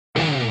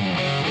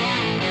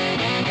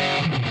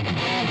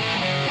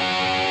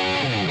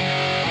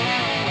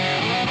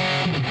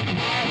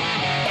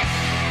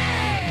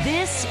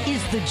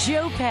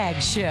Joe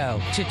Pags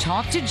Show. To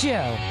talk to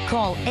Joe,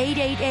 call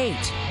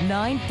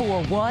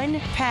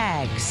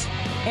 888-941-PAGS.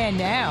 And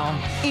now,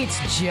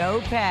 it's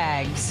Joe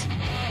Pags.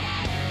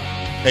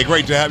 Hey,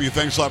 great to have you.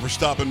 Thanks a lot for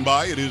stopping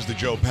by. It is the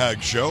Joe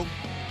Pags Show.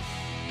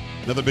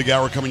 Another big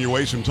hour coming your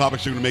way. Some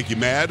topics are going to make you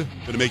mad,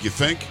 going to make you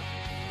think.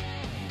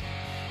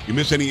 You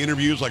miss any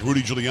interviews like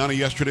Rudy Giuliani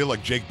yesterday,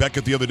 like Jake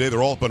Beckett the other day?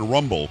 They're all up on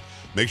Rumble.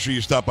 Make sure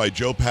you stop by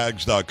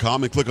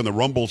joepags.com and click on the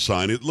Rumble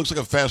sign. It looks like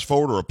a fast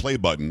forward or a play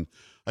button.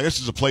 I guess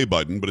it's a play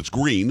button, but it's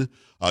green.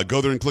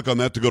 Go there and click on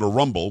that to go to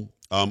Rumble.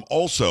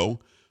 Also,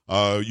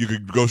 you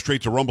could go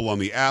straight to Rumble on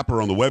the app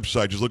or on the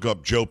website. Just look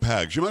up Joe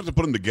Pags. You might have to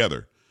put them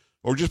together.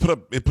 Or just put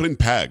in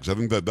Pags. I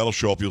think that'll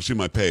show up. You'll see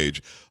my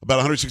page. About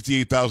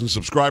 168,000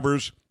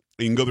 subscribers.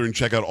 You can go there and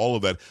check out all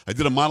of that. I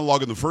did a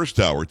monologue in the first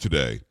hour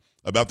today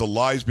about the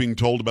lies being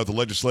told about the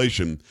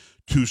legislation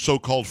to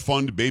so-called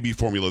fund baby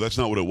formula. That's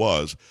not what it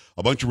was.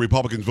 A bunch of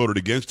Republicans voted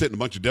against it, and a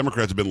bunch of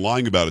Democrats have been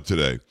lying about it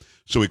today.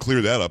 So we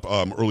cleared that up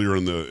earlier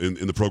in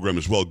the program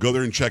as well. Go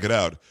there and check it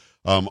out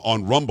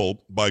on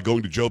Rumble by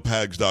going to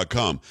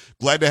joepags.com.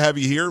 Glad to have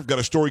you here. We've got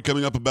a story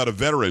coming up about a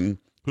veteran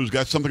who's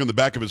got something on the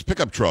back of his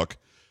pickup truck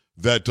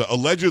that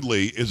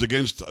allegedly is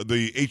against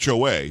the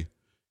HOA.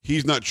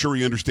 He's not sure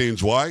he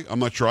understands why. I'm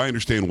not sure I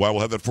understand why.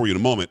 We'll have that for you in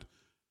a moment.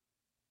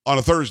 On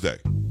a Thursday.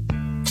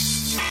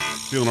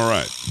 Feeling all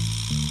right.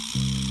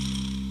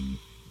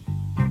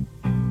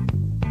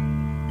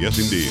 Yes,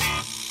 indeed.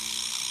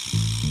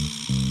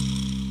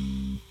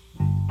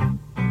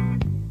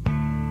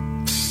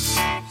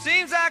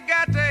 Seems I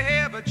got to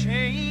have a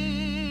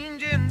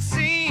change in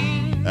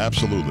scene.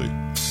 Absolutely.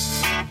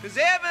 'Cause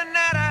every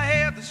night I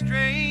have the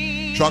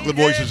strange. Chocolate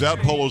Voice is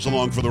out. Polo's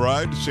along for the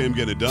ride. Sam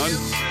getting it done.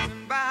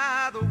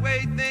 By the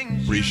way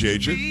things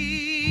Appreciate you.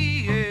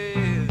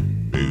 yeah.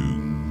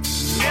 Boom.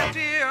 Left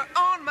here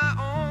on my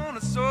own,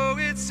 so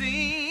it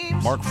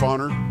seems. Mark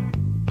Fauner,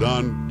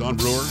 Don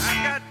Brewer,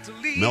 I got to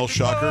leave Mel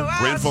Shocker, before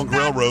Grand I Funk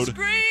start to Railroad.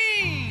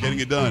 scream. Getting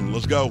it done.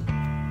 Let's go.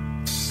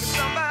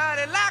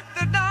 Somebody locked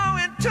the door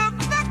and took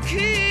the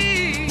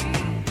key.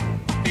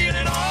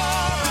 Feeling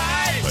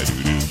alright.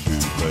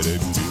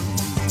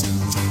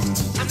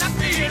 I'm not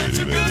feeling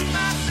too good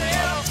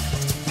myself.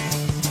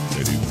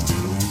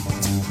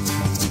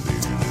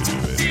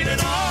 Feeling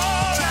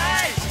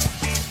alright.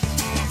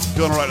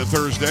 Feeling all right on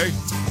Thursday.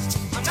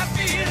 I'm not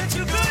feeling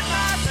too good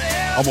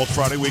myself. Almost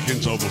Friday.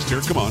 Weekend's almost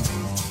here. Come on.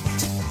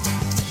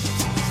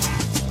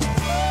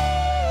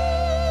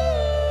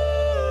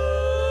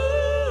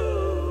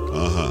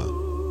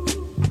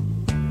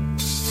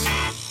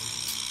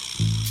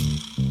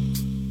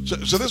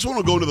 So this one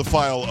will go into the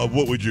file of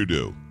what would you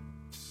do.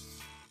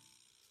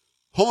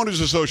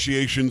 Homeowners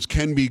associations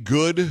can be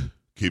good,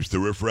 keeps the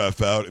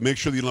riffraff out. It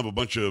makes sure that you don't have a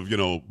bunch of,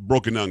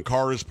 broken down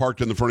cars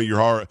parked in the front of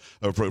your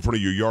front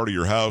of your yard or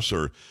your house,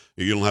 or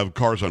you don't have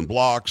cars on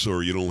blocks,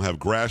 or you don't have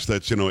grass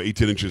that's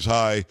 18 inches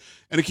high,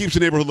 and it keeps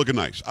the neighborhood looking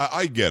nice.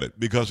 I get it,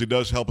 because it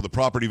does help with the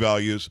property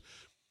values.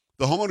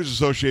 The homeowners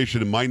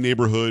association in my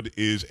neighborhood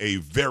is a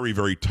very,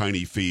 very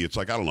tiny fee. It's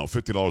like, I don't know,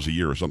 $50 a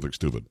year or something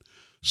stupid.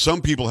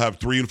 Some people have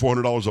 $300 and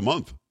 $400 a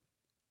month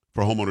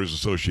for homeowners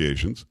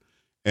associations,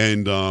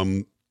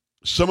 and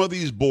some of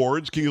these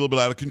boards can get a little bit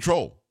out of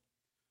control.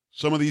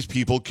 Some of these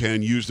people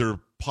can use their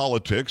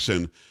politics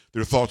and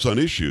their thoughts on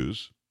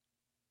issues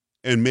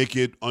and make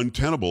it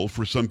untenable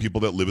for some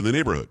people that live in the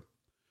neighborhood.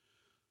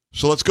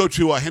 So let's go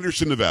to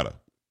Henderson, Nevada.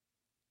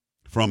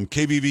 From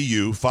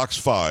KVVU, Fox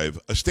 5,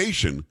 a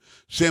station.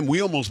 Sam,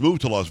 we almost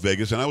moved to Las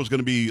Vegas, and I was going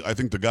to be, I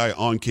think, the guy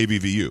on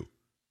KVVU.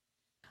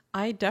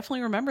 I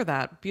definitely remember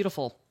that.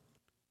 Beautiful.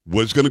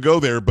 Was going to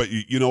go there, but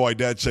you know why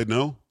Dad said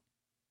no?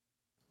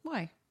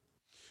 Why?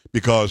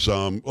 Because,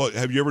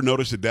 have you ever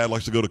noticed that Dad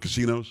likes to go to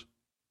casinos?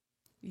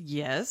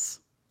 Yes.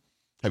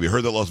 Have you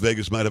heard that Las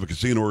Vegas might have a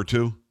casino or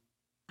two?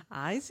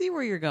 I see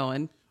where you're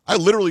going. I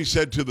literally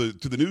said to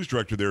the news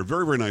director there, a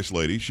very, very nice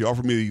lady. She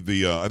offered me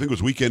the, I think it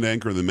was weekend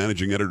anchor and the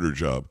managing editor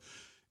job.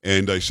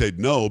 And I said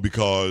no,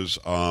 because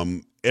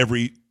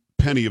every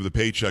penny of the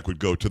paycheck would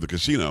go to the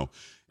casino.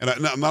 And I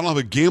don't have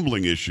a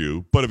gambling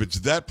issue, but if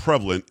it's that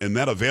prevalent and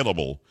that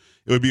available,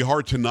 it would be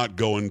hard to not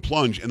go and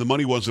plunge. And the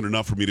money wasn't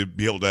enough for me to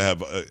be able to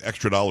have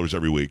extra dollars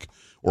every week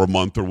or a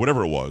month or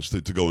whatever it was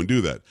to go and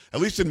do that. At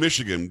least in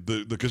Michigan,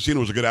 the casino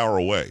was a good hour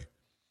away.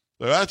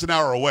 That's an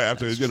hour away.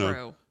 After, That's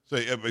true.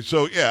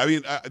 So yeah, I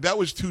mean, that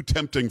was too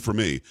tempting for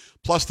me.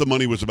 Plus, the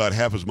money was about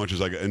half as much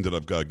as I ended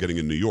up getting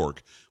in New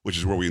York, which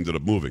is where we ended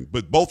up moving.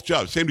 But both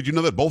jobs, Sam, did you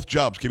know that both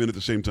jobs came in at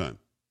the same time?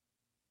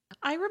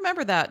 I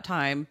remember that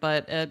time,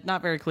 but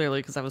not very clearly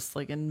because I was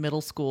like in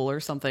middle school or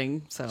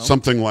something. So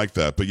something like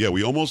that. But yeah, I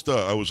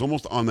was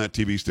almost on that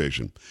TV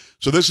station.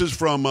 So this is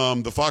from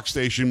the Fox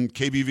station,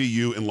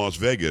 KBVU in Las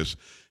Vegas.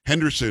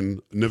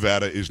 Henderson,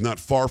 Nevada is not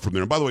far from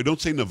there. And by the way, don't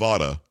say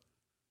Nevada.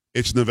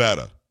 It's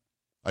Nevada.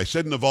 I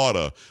said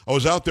Nevada. I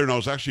was out there and I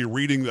was actually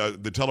reading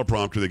the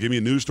teleprompter. They gave me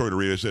a news story to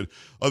read. I said,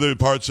 other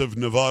parts of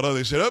Nevada.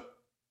 They said,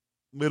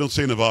 we don't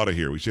say Nevada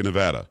here. We say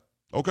Nevada.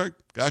 Okay,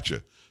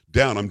 gotcha.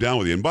 I'm down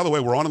with you. And by the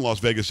way, we're on in Las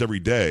Vegas every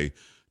day.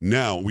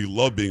 Now, we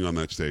love being on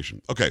that station.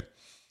 Okay,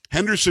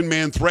 Henderson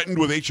man threatened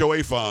with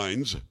HOA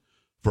fines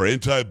for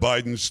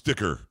anti-Biden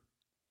sticker.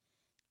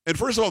 And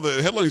first of all,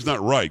 the headline's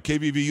not right.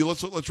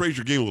 KVVU, let's raise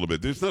your game a little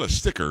bit. It's not a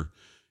sticker.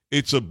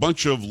 It's a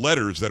bunch of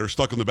letters that are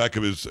stuck on the back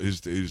of his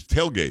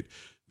tailgate.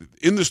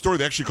 In the story,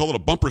 they actually call it a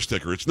bumper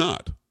sticker. It's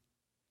not.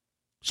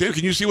 Sam,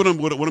 can you see what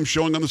I'm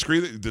showing on the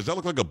screen? Does that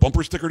look like a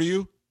bumper sticker to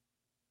you?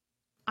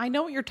 I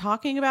know what you're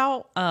talking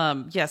about.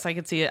 Yes, I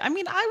can see it. I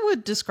mean, I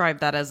would describe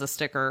that as a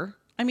sticker.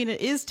 I mean,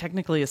 it is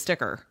technically a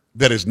sticker.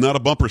 That is not a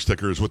bumper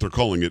sticker is what they're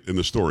calling it in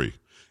the story.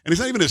 And it's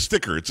not even a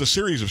sticker. It's a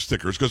series of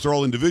stickers because they're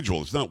all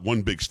individual. It's not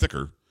one big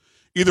sticker.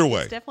 Either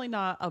way. It's definitely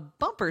not a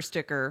bumper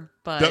sticker,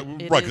 but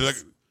right,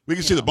 because we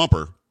can see the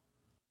bumper.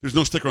 There's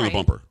no sticker on the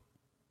bumper.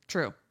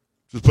 True.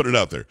 Just put it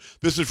out there.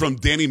 This is from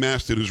Danny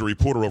Maston, who's a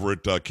reporter over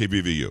at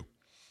KVVU.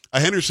 A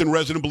Henderson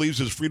resident believes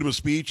his freedom of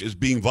speech is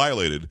being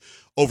violated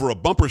over a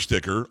bumper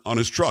sticker on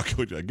his truck,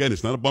 which, again,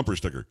 it's not a bumper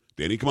sticker.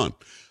 Danny, come on.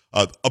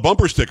 A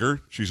bumper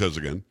sticker, she says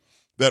again,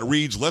 that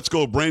reads, "Let's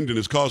go Brandon,"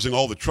 is causing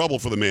all the trouble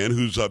for the man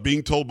who's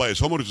being told by his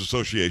homeowners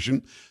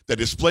association that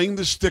displaying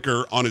the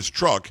sticker on his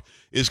truck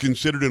is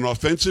considered an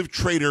offensive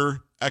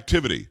traitor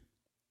activity.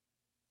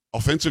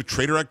 Offensive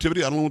traitor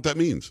activity? I don't know what that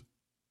means.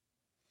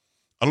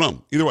 I don't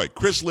know. Either way,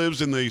 Chris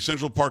lives in the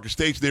Central Park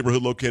Estates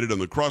neighborhood located on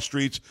the cross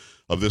streets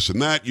of this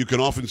and that. You can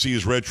often see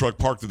his red truck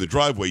parked in the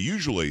driveway,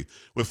 usually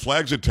with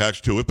flags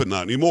attached to it, but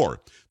not anymore.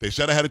 They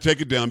said I had to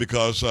take it down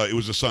because it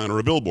was a sign or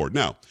a billboard.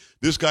 Now,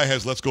 this guy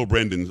has "Let's Go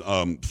Brandon"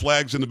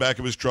 flags in the back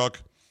of his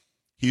truck.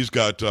 He's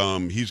got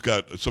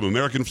some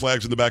American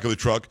flags in the back of the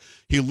truck.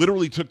 He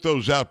literally took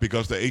those out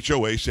because the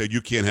HOA said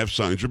you can't have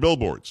signs or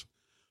billboards.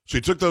 So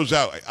he took those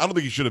out. I don't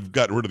think he should have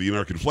gotten rid of the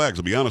American flags,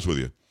 I'll be honest with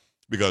you,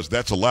 because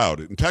that's allowed.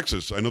 In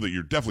Texas, I know that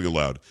you're definitely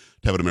allowed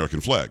to have an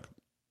American flag.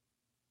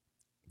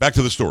 Back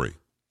to the story.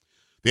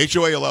 The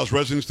HOA allows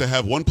residents to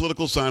have one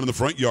political sign in the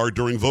front yard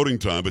during voting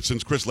time, but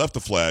since Chris left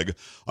the flag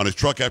on his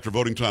truck after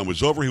voting time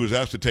was over, he was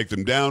asked to take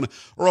them down,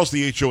 or else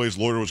the HOA's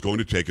lawyer was going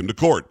to take him to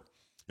court.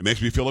 "It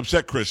makes me feel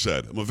upset," Chris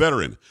said. "I'm a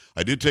veteran.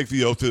 I did take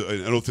an oath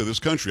to this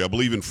country. I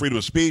believe in freedom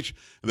of speech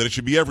and that it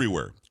should be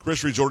everywhere."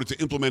 Chris resorted to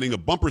implementing a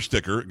bumper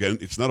sticker. Again,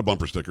 it's not a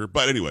bumper sticker,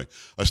 but anyway,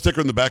 a sticker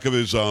in the back of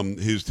his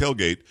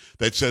tailgate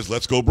that says,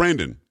 "Let's go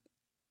Brandon."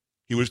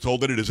 He was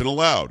told that it isn't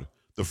allowed.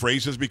 The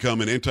phrase has become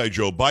an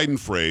anti-Joe Biden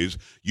phrase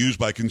used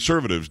by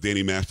conservatives.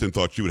 Danny Maston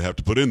thought she would have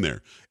to put in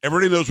there.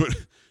 Everybody knows what.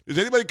 Is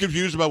anybody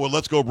confused about what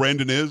 "Let's Go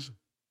Brandon" is?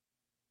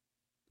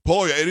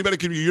 Paul, anybody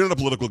confused? You're not a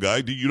political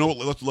guy. Do you know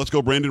what Let's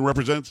Go Brandon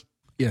represents?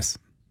 Yes.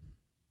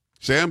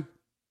 Sam?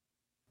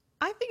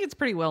 I think it's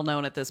pretty well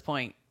known at this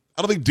point.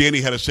 I don't think Danny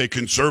had to say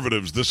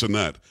conservatives, this and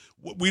that.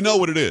 We know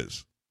what it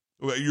is.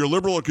 You're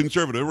liberal or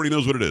conservative, everybody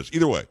knows what it is.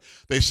 Either way,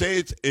 they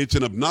say it's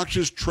an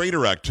obnoxious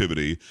traitor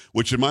activity,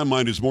 which in my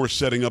mind is more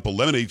setting up a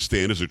lemonade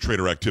stand as a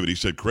traitor activity,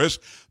 said Chris.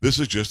 This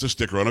is just a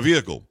sticker on a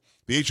vehicle.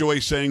 The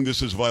HOA saying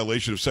this is a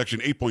violation of Section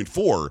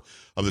 8.4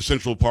 of the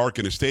Central Park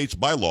and Estates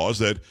bylaws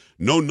that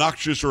no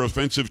noxious or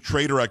offensive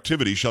traitor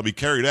activity shall be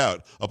carried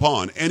out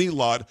upon any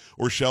lot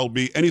or shall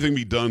be anything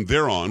be done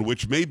thereon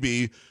which may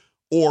be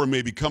or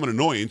may become an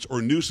annoyance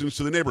or nuisance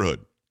to the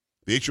neighborhood.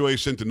 The HOA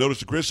sent a notice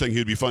to Chris saying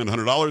he'd be fined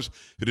 $100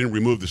 if he didn't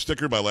remove the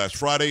sticker by last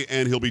Friday,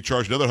 and he'll be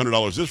charged another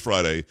 $100 this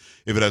Friday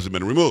if it hasn't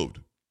been removed.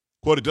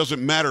 Quote, "It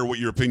doesn't matter what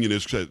your opinion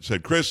is,"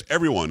 said Chris.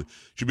 "Everyone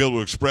should be able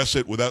to express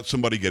it without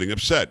somebody getting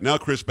upset." Now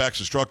Chris backs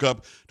his truck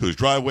up to his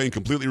driveway and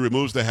completely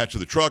removes the hatch of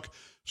the truck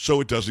so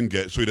he doesn't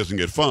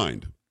get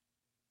fined.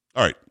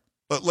 All right,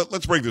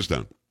 let's break this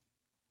down.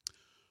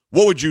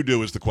 What would you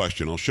do is the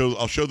question. I'll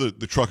show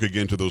the truck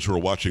again to those who are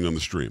watching on the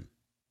stream.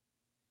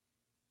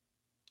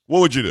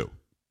 What would you do?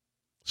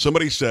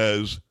 Somebody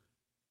says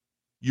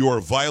you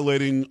are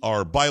violating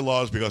our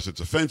bylaws because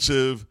it's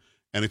offensive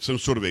and it's some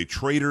sort of a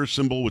traitor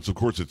symbol, which of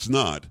course it's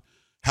not.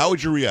 How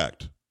would you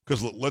react?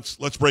 Because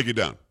let's break it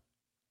down.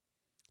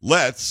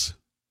 Let's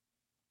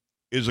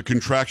is a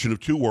contraction of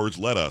two words,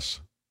 let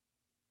us.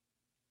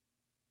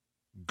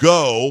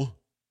 Go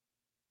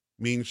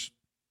means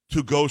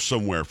to go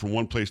somewhere from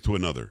one place to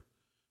another.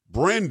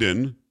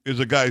 Brandon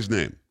is a guy's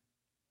name.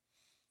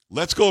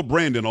 Let's go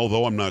Brandon,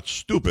 although I'm not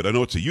stupid, I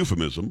know it's a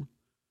euphemism,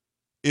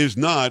 is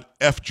not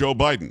F Joe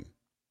Biden.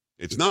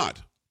 It's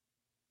not.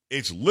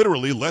 It's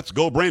literally "Let's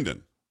Go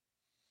Brandon."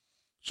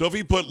 So if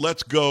he put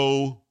 "Let's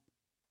Go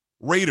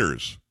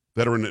Raiders,"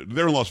 they're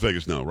in Las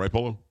Vegas now, right,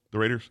 Polo? The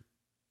Raiders?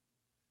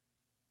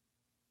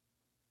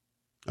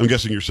 I'm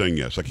guessing you're saying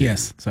yes. I can't.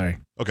 Yes, sorry.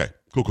 Okay,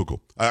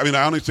 cool. I mean,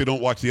 I honestly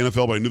don't watch the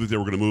NFL, but I knew that they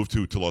were going to move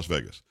to Las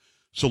Vegas.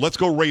 So "Let's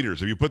Go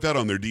Raiders." If you put that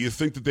on there, do you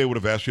think that they would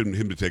have asked him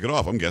to take it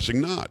off? I'm guessing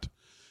not.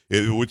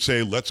 It would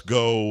say "Let's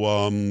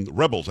Go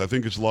Rebels." I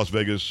think it's Las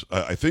Vegas.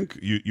 I think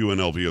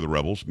UNLV are the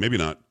Rebels. Maybe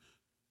not.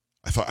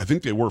 I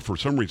think they were for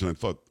some reason.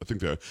 I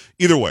think they are.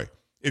 Either way,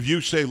 if you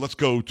say "Let's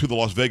go to the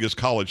Las Vegas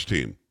college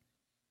team,"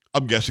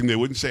 I'm guessing they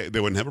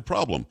wouldn't have a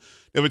problem.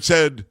 If it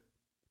said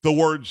the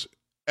words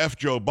F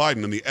Joe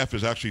Biden and the F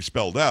is actually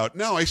spelled out,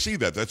 now I see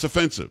that. That's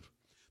offensive.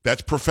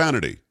 That's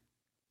profanity.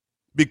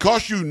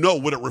 Because you know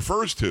what it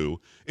refers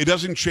to, it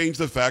doesn't change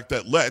the fact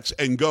that "Let's"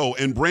 and "Go"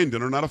 and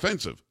 "Brandon" are not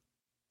offensive.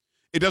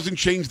 It doesn't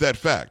change that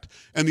fact.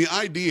 And the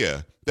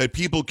idea that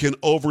people can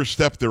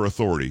overstep their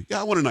authority.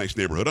 Yeah, I want a nice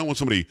neighborhood. I want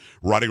somebody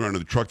riding around in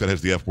the truck that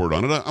has the F word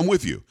on it. I'm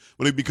with you.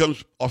 When it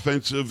becomes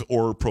offensive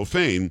or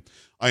profane,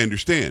 I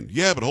understand.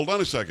 Yeah, but hold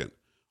on a second.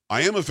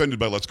 I am offended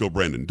by Let's Go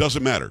Brandon.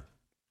 Doesn't matter.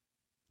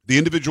 The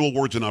individual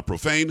words are not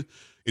profane.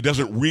 It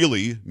doesn't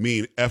really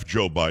mean F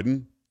Joe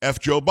Biden. F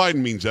Joe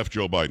Biden means F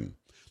Joe Biden.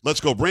 Let's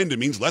Go Brandon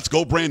means Let's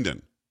Go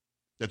Brandon.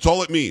 That's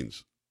all it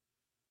means.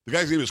 The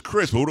guy's name is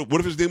Chris, but what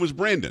if his name was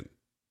Brandon?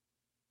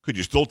 Could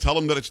you still tell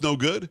him that it's no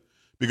good?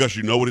 Because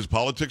you know what his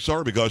politics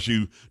are? Because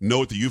you know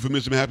what the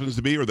euphemism happens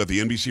to be? Or that the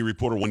NBC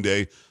reporter one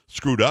day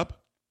screwed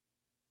up?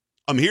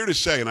 I'm here to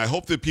say, and I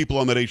hope that people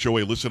on that HOA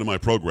listen to my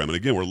program. And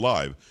again, we're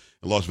live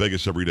in Las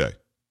Vegas every day.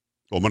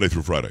 Well, Monday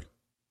through Friday.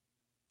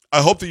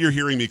 I hope that you're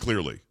hearing me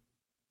clearly.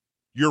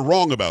 You're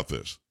wrong about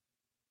this.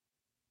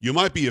 You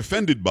might be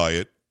offended by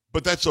it,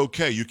 but that's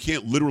okay. You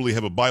can't literally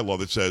have a bylaw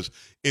that says,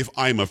 if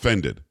I'm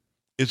offended.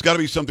 It's got to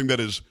be something that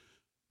is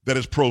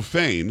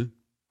profane,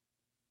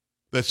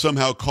 that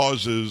somehow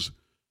causes,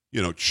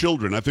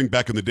 children. I think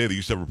back in the day they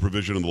used to have a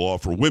provision in the law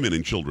for women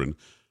and children.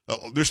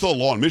 There's still a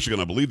law in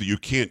Michigan, I believe, that you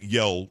can't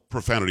yell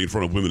profanity in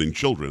front of women and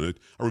children.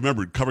 I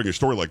remember covering a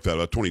story like that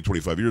about 20,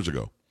 25 years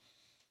ago.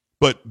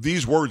 But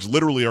these words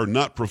literally are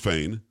not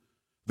profane.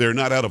 They're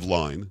not out of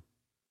line.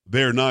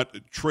 They're not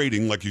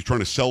trading like he's trying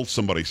to sell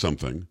somebody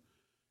something.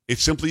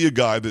 It's simply a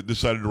guy that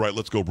decided to write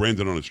Let's Go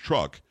Brandon on his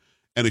truck,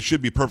 and it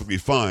should be perfectly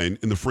fine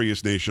in the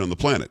freest nation on the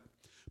planet.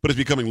 But it's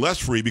becoming less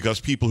free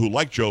because people who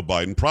like Joe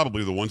Biden,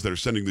 probably the ones that are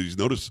sending these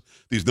notices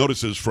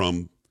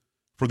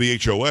for the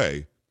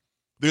HOA,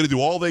 they're going to do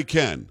all they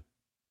can,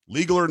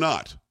 legal or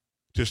not,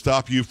 to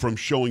stop you from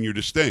showing your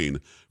disdain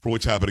for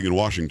what's happening in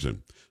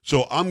Washington.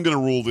 So I'm going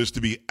to rule this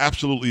to be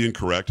absolutely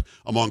incorrect.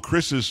 I'm on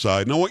Chris's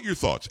side. Now, what are your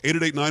thoughts?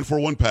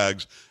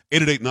 888-941-PAGS,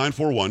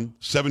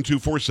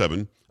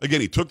 888-941-7247.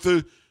 Again, he took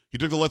the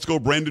Let's Go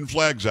Brandon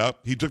flags out.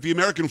 He took the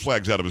American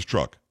flags out of his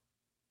truck.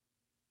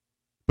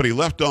 But he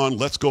left on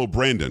Let's Go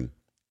Brandon.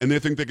 And they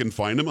think they can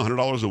find him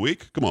 $100 a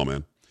week? Come on,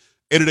 man.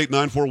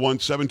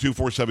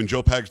 888-941-7247,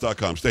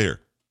 joepags.com. Stay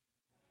here.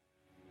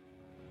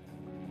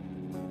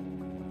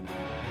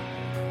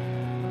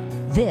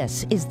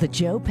 This is the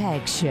Joe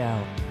Pags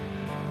Show.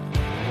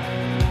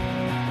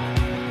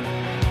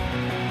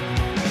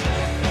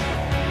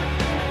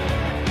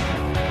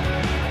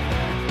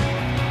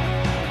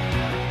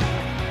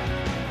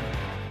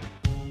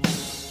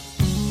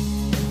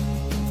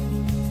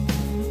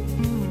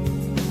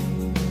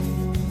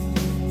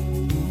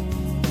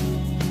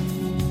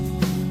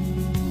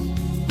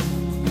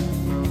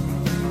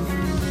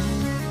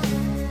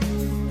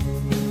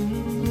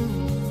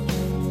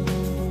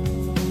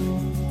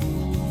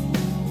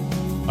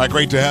 Hi,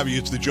 great to have you.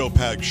 It's the Joe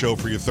Pags Show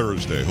for your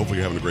Thursday. Hopefully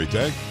you're having a great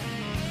day.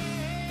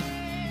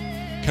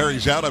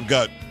 Carrie's out. I've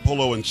got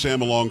Polo and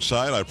Sam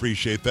alongside. I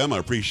appreciate them. I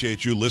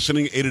appreciate you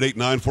listening.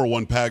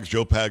 888-941-PAGS,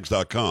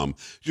 joepags.com.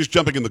 Just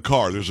jumping in the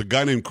car, there's a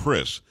guy named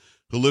Chris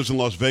who lives in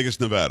Las Vegas,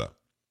 Nevada.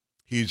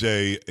 He's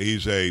a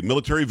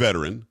military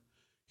veteran.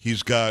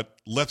 He's got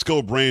Let's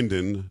Go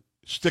Brandon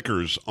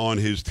stickers on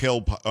his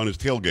tailgate. Not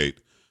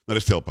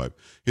his tailpipe.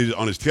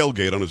 On his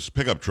tailgate on his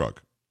pickup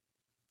truck.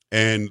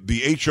 And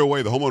the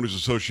HOA, the Homeowners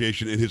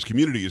Association in his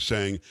community, is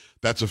saying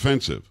that's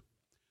offensive.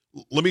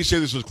 Let me say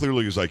this as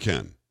clearly as I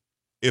can.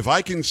 If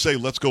I can say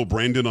Let's Go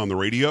Brandon on the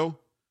radio,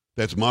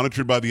 that's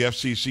monitored by the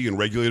FCC and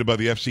regulated by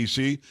the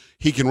FCC,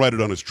 he can write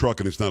it on his truck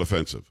and it's not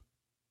offensive.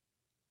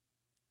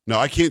 Now,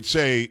 I can't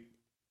say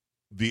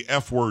the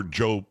F word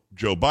Joe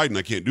Biden.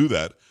 I can't do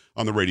that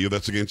on the radio.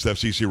 That's against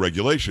FCC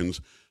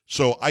regulations.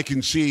 So I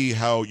can see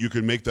how you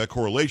can make that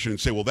correlation and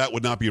say, well, that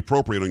would not be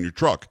appropriate on your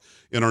truck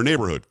in our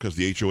neighborhood because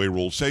the HOA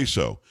rules say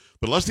so.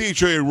 But unless the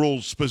HOA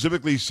rules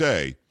specifically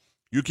say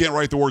you can't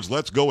write the words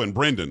Let's Go and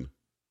Brandon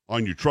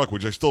on your truck,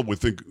 which I still would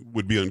think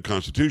would be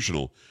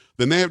unconstitutional,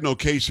 then they have no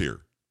case here.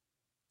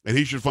 And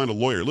he should find a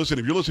lawyer. Listen,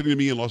 if you're listening to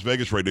me in Las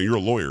Vegas right now, you're a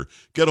lawyer,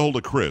 get a hold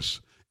of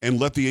Chris and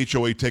let the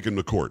HOA take him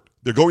to court.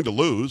 They're going to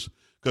lose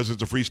because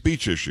it's a free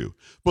speech issue.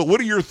 But what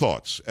are your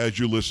thoughts as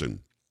you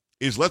listen?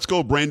 Is Let's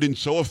Go Brandon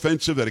so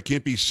offensive that it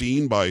can't be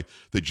seen by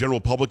the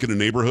general public in a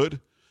neighborhood?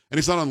 And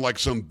it's not on like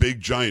some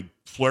big, giant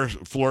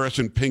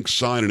fluorescent pink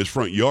sign in his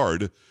front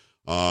yard.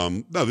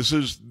 No, this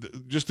is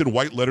just in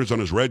white letters on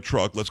his red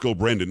truck. Let's Go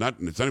Brandon.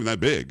 It's not even that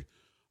big.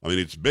 I mean,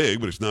 it's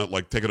big, but it's not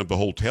like taking up the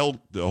whole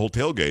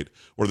tailgate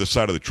or the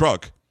side of the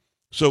truck.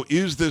 So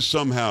is this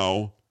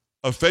somehow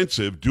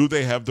offensive? Do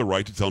they have the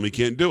right to tell me he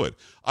can't do it?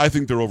 I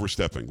think they're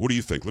overstepping. What do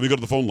you think? Let me go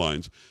to the phone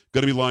lines.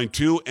 Going to be line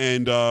 2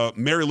 and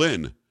Mary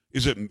Lynn.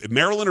 Is it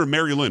Marilyn or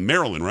Mary Lynn?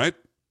 Marilyn, right?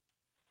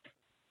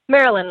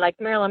 Marilyn, like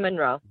Marilyn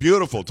Monroe.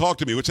 Beautiful. Talk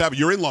to me. What's happening?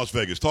 You're in Las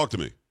Vegas. Talk to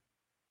me.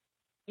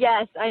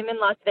 Yes, I'm in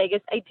Las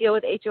Vegas. I deal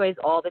with HOAs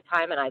all the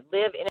time, and I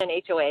live in an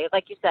HOA.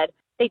 Like you said,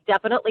 they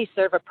definitely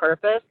serve a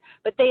purpose,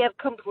 but they have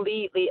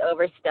completely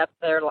overstepped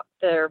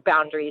their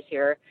boundaries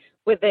here.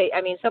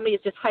 Somebody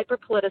has just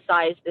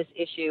hyper-politicized this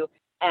issue,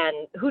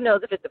 and who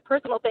knows if it's a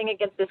personal thing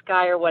against this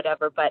guy or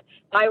whatever, but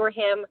if I were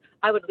him,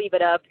 I would leave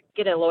it up,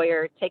 get a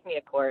lawyer, take me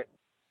to court.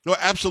 No,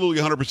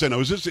 absolutely 100%. Now,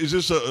 is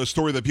this a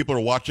story that people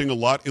are watching a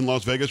lot in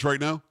Las Vegas right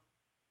now?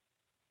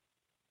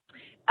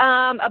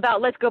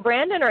 About Let's Go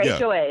Brandon or Yeah.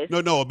 HOAs?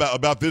 No,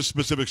 about this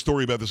specific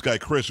story about this guy,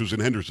 Chris, who's in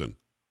Henderson.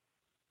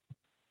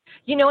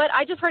 You know what?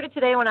 I just heard it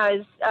today when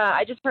I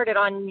just heard it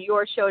on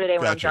your show today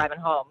when Gotcha. I'm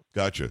driving home.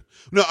 Gotcha.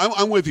 No,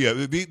 I'm with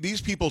you. These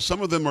people,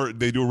 some of them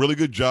they do a really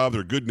good job.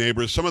 They're good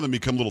neighbors. Some of them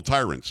become little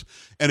tyrants.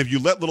 And if you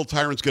let little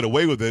tyrants get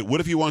away with it, what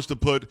if he wants to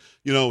put,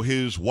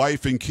 his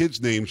wife and kids'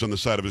 names on the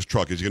side of his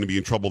truck? Is he going to be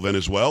in trouble then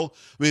as well?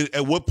 I mean,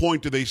 at what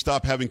point do they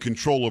stop having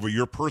control over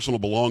your personal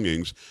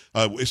belongings,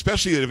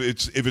 especially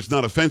if it's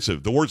not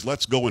offensive? The words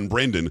 "Let's go" and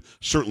Brandon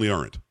certainly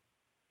aren't.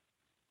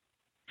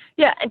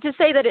 Yeah, and to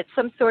say that it's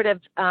some sort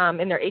of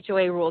in their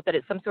HOA rules that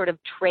it's some sort of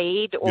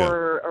trade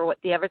or what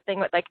the other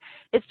thing, like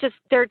it's just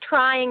they're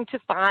trying to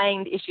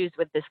find issues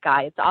with this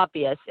guy. It's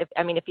obvious. If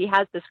he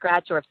has the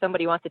scratch or if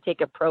somebody wants to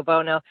take it pro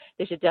bono,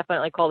 they should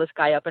definitely call this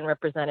guy up and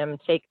represent him.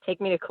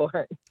 Take me to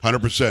court.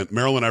 100%,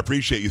 Marilyn, I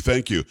appreciate you.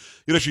 Thank you.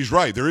 She's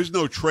right. There is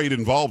no trade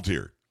involved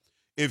here.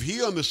 If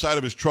he on the side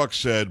of his truck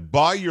said,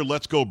 "Buy your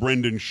Let's Go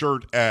Brendan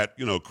shirt at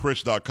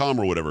Chris.com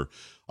or whatever,"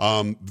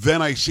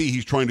 then I see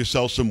he's trying to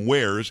sell some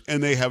wares,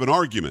 and they have an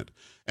argument.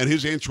 And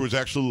his answer was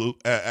actually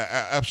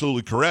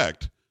absolutely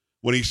correct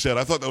when he said,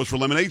 "I thought that was for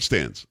lemonade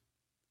stands."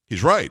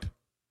 He's right.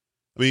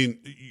 I mean,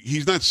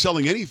 he's not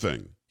selling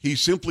anything. He's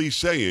simply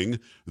saying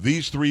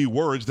these three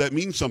words that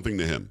mean something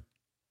to him.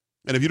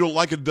 And if you don't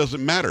like it, it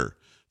doesn't matter.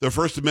 The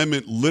First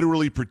Amendment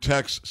literally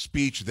protects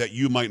speech that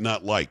you might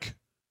not like.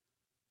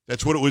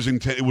 That's what it was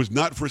intended. It was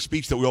not for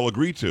speech that we all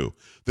agreed to.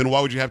 Then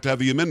why would you have to have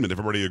the amendment if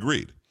everybody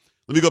agreed?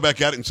 Let me go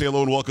back at it and say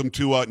hello and welcome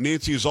to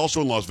Nancy, is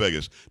also in Las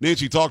Vegas.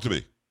 Nancy, talk to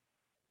me.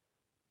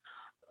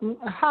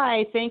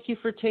 Hi, thank you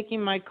for taking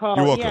my call.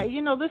 You're welcome.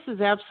 Yeah, this is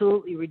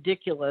absolutely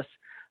ridiculous,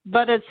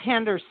 but it's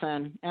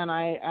Henderson, and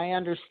I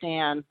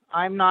understand.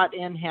 I'm not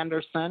in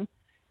Henderson,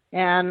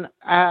 and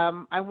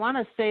I want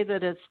to say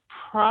that it's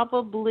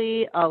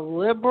probably a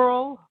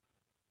liberal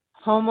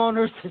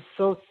homeowners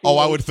association. Oh,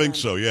 I would think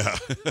so, yeah.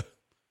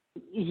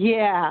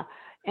 Yeah.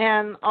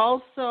 And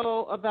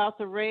also about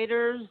the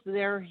Raiders,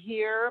 they're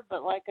here,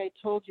 but like I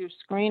told your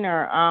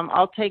screener,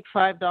 I'll take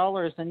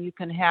 $5 and you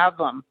can have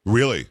them.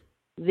 Really?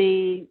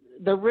 The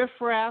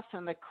riffraff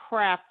and the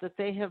crap that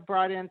they have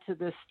brought into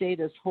this state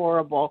is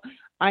horrible.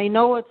 I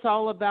know it's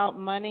all about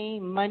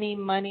money,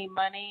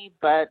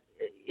 but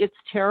it's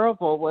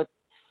terrible.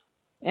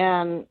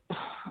 And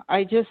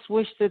I just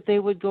wish that they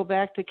would go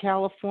back to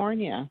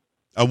California.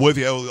 I'm with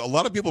you. A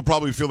lot of people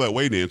probably feel that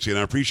way, Nancy, and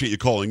I appreciate you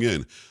calling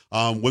in.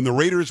 When the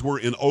Raiders were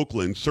in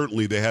Oakland,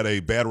 certainly they had a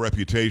bad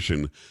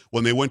reputation.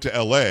 When they went to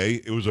L.A.,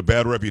 it was a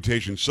bad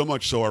reputation, so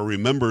much so I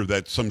remember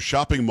that some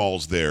shopping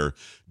malls there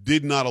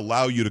did not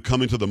allow you to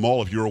come into the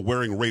mall if you were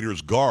wearing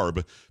Raiders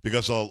garb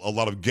because a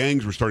lot of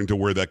gangs were starting to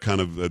wear that kind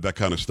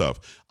of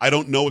stuff. I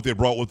don't know what they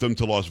brought with them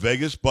to Las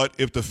Vegas, but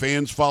if the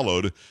fans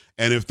followed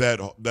and if that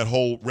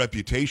whole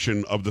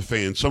reputation of the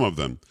fans, some of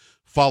them,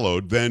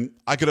 followed, then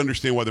I could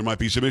understand why there might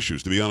be some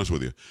issues, to be honest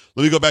with you.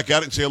 Let me go back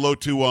at it and say hello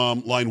to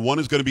line one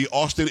is going to be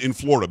Austin in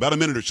Florida. About a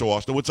minute or so,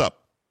 Austin. What's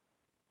up?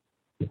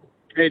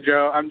 Hey,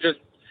 Joe.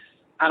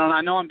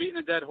 I know I'm beating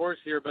a dead horse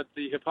here, but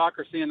the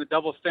hypocrisy and the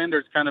double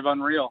standard's kind of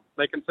unreal.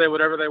 They can say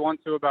whatever they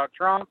want to about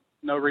Trump,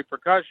 no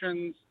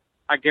repercussions.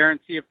 I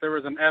guarantee if there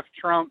was an F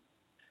Trump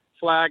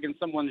flag in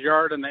someone's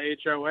yard in the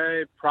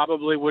HOA,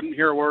 probably wouldn't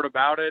hear a word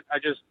about it.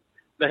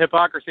 The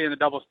hypocrisy and the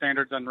double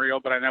standard's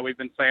unreal, but I know we've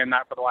been saying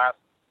that for the last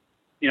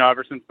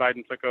ever since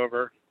Biden took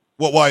over.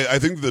 Well, I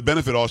think the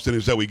benefit, Austin,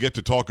 is that we get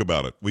to talk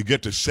about it. We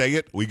get to say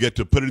it. We get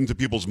to put it into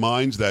people's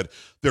minds that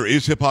there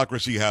is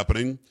hypocrisy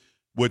happening.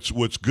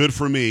 What's good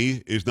for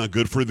me is not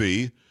good for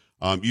thee.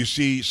 You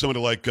see somebody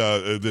like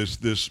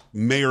this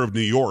mayor of New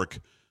York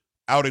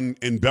out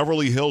in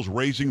Beverly Hills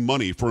raising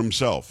money for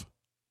himself,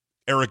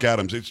 Eric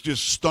Adams. It's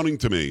just stunning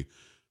to me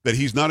that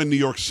he's not in New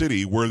York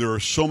City where there are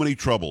so many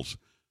troubles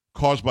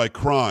caused by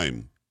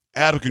crime,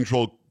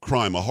 out-of-control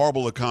crime, a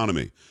horrible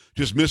economy,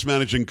 just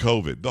mismanaging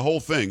COVID, the whole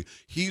thing.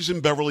 He's in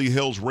Beverly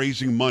Hills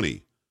raising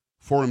money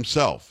for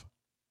himself.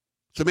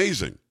 It's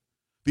amazing.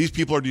 These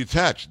people are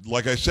detached.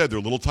 Like I said,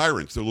 they're little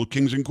tyrants. They're little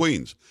kings and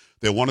queens.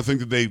 They want to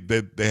think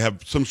that they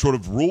have some sort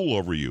of rule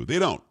over you. They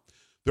don't.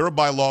 There are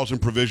bylaws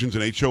and provisions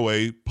in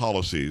HOA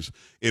policies.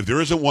 If there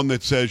isn't one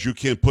that says you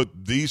can't put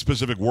these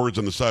specific words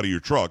on the side of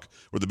your truck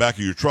or the back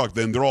of your truck,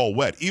 then they're all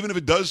wet. Even if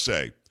it does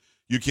say,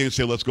 you can't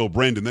say, "Let's go,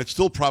 Brandon," that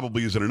still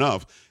probably isn't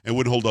enough and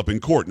wouldn't hold up in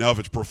court. Now, if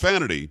it's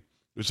profanity,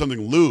 there's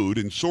something lewd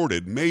and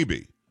sordid,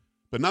 maybe.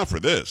 But not for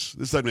this.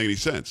 This doesn't make any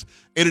sense.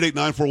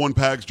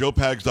 888-941-PAGS,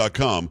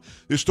 joepags.com.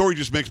 This story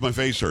just makes my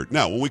face hurt.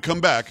 Now, when we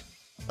come back,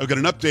 I've got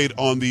an update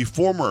on the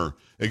former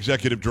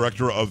executive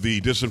director of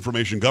the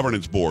Disinformation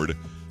Governance Board.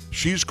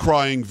 She's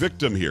crying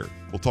victim here.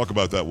 We'll talk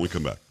about that when we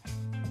come back.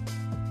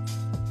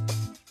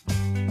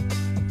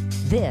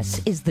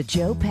 This is the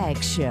Joe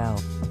Pags Show.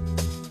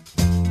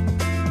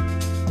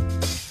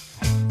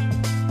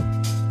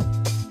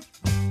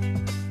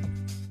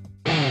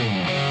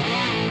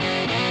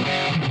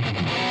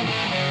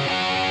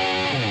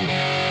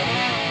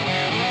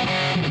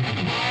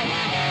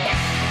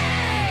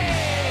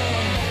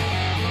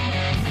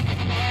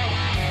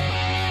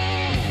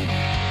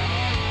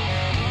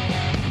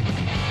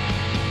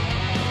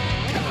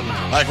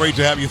 Hi, great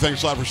to have you.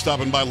 Thanks a lot for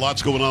stopping by.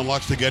 Lots going on,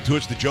 lots to get to.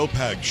 It's the Joe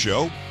Pag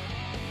Show.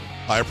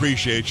 I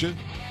appreciate you.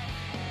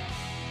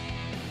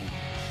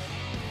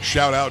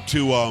 Shout out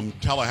to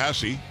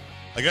Tallahassee.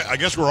 I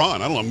guess we're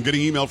on. I don't know. I'm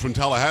getting email from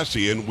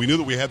Tallahassee, and we knew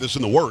that we had this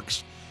in the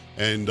works,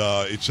 and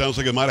it sounds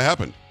like it might have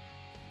happened.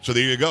 So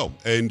there you go.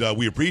 And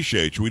we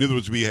appreciate you. We knew that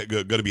was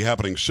going to be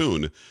happening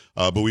soon,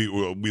 but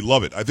we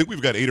love it. I think we've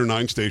got 8 or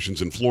 9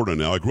 stations in Florida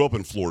now. I grew up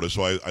in Florida,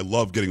 so I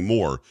love getting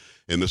more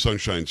in the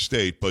Sunshine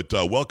State. But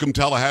welcome,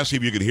 Tallahassee,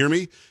 if you can hear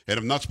me. And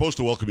I'm not supposed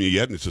to welcome you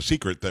yet, and it's a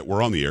secret that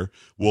we're on the air.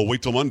 We'll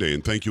wait till Monday,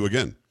 and thank you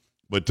again.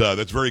 But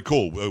that's very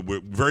cool.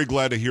 We're very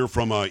glad to hear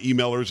from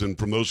emailers and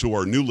from those who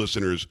are new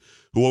listeners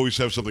who always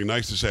have something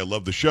nice to say. I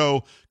love the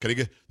show. Can I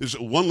get this?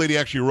 One lady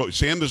actually wrote,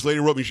 this lady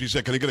wrote me, she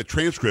said, can I get a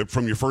transcript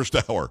from your first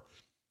hour?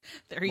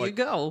 There you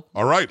go.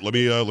 All right,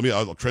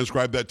 I'll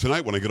transcribe that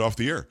tonight when I get off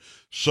the air.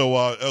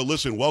 So,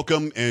 listen,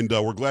 welcome, and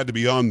we're glad to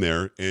be on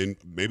there, and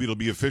maybe it'll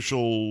be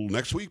official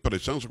next week, but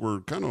it sounds like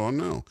we're kind of on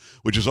now,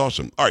 which is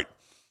awesome. All right,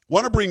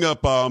 want to bring up,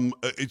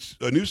 it's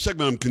a new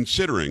segment I'm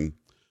considering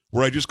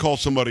where I just call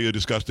somebody a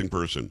disgusting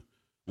person.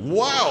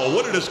 Wow,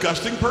 what a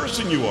disgusting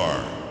person you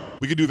are.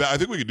 We could do that. I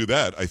think we could do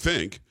that, I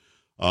think.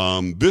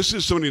 This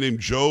is somebody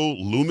named Joe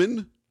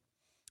Lumen.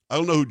 I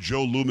don't know who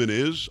Joe Lumen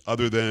is,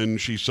 other than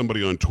she's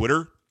somebody on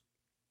Twitter.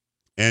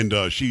 And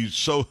she's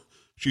so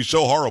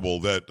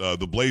horrible that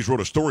the Blaze wrote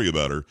a story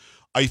about her.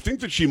 I think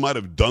that she might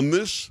have done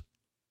this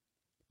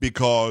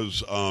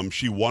because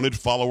she wanted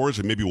followers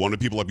and maybe wanted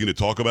people like me to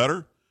talk about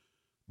her.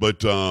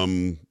 But, yeah,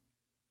 I'm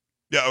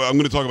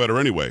going to talk about her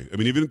anyway. I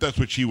mean, even if that's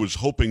what she was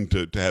hoping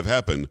to have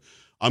happen,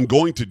 I'm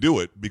going to do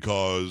it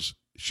because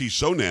she's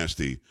so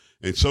nasty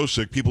and so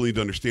sick. People need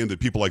to understand that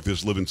people like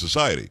this live in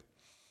society.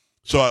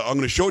 So I'm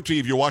going to show it to you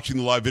if you're watching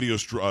the live video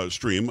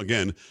stream.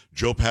 Again,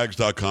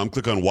 joepags.com.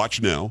 Click on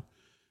Watch Now.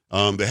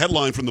 The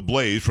headline from The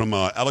Blaze from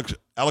Alex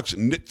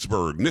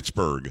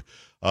Nitzberg.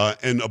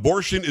 An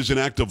abortion is an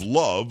act of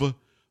love.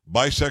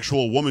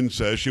 Bisexual woman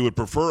says she would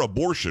prefer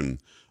abortion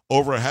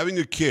over having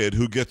a kid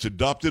who gets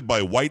adopted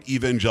by white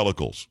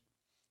evangelicals.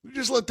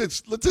 Just let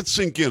that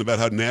sink in about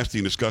how nasty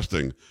and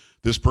disgusting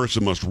this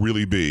person must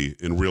really be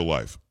in real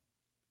life.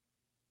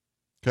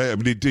 Okay, I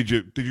mean, did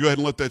you go ahead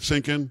and let that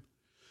sink in?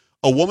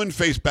 A woman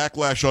faced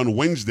backlash on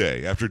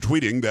Wednesday after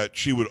tweeting that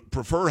she would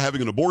prefer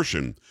having an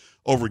abortion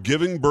over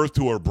giving birth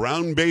to her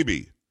brown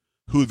baby,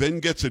 who then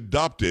gets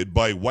adopted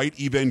by white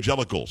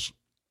evangelicals.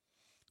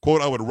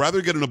 Quote, I would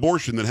rather get an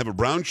abortion than have a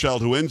brown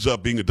child who ends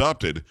up being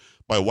adopted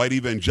by white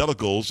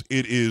evangelicals.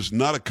 It is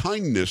not a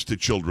kindness to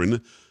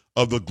children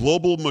of the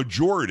global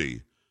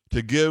majority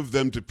to give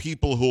them to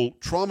people who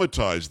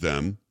traumatize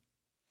them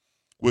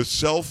with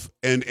self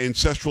and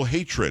ancestral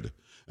hatred.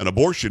 An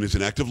abortion is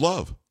an act of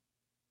love,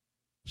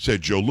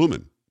 said Joe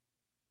Lumen.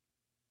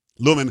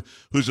 Lumen,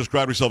 who's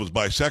described herself as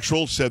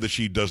bisexual, said that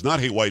she does not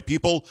hate white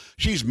people.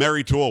 She's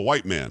married to a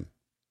white man.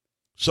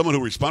 Someone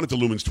who responded to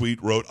Lumen's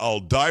tweet wrote, I'll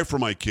die for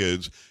my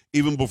kids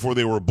even before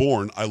they were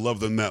born. I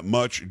love them that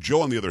much.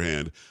 Joe, on the other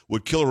hand,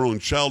 would kill her own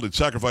child and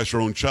sacrifice her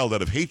own child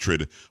out of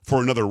hatred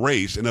for another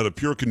race and out of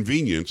pure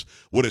convenience.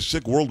 What a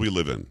sick world we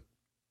live in.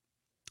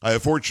 I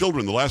have 4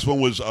 children. The last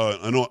one was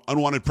an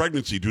unwanted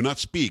pregnancy. Do not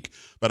speak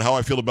about how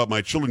I feel about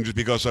my children just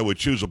because I would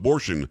choose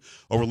abortion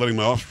over letting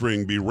my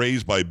offspring be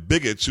raised by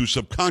bigots who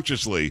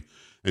subconsciously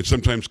and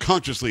sometimes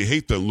consciously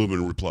hate them,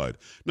 Lumen replied.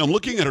 Now, I'm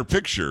looking at her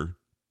picture.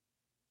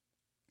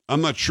 I'm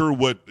not sure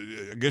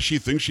I guess she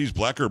thinks she's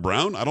black or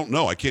brown. I don't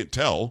know. I can't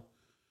tell.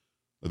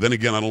 But then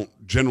again, I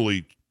don't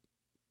generally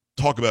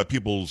talk about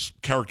people's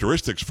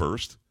characteristics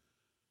first.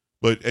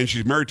 And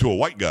she's married to a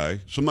white guy,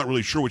 so I'm not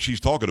really sure what she's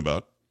talking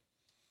about.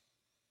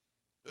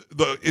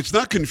 It's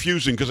not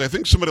confusing because I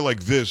think somebody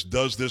like this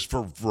does this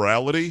for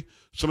virality.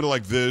 Somebody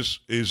like this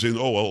is in,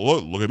 oh,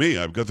 well, look at me.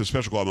 I've got this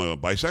special call. I'm a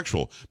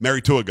bisexual.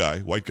 Married to a guy,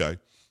 white guy.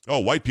 Oh,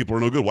 white people are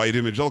no good. White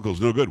evangelicals,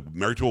 no good.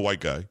 Married to a white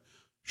guy.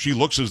 She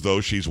looks as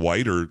though she's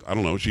white or, I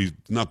don't know, she's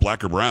not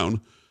black or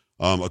brown,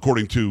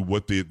 according to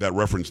what that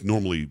reference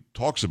normally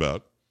talks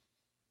about.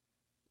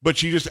 But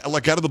she just,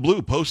 like out of the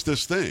blue, posts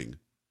this thing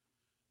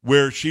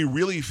where she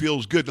really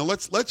feels good. Now,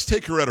 let's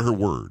take her at her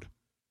word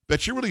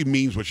that she really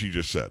means what she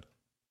just said.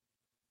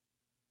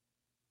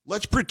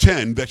 Let's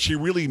pretend that she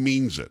really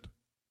means it.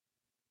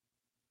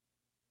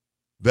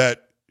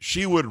 That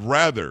she would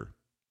rather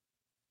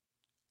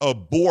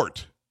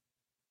abort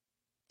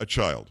a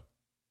child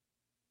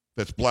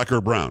that's black or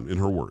brown, in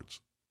her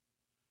words,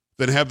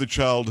 than have the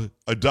child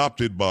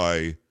adopted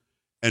by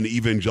an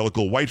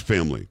evangelical white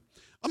family.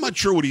 I'm not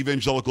sure what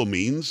evangelical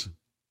means.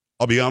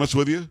 I'll be honest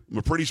with you. I'm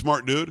a pretty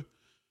smart dude,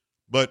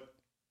 but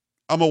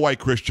I'm a white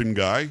Christian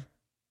guy.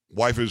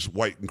 Wife is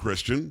white and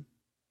Christian.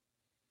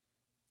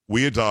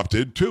 We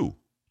adopted 2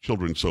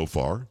 children so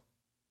far,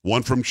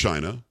 one from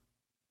China,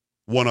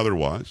 one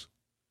otherwise.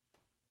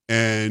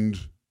 And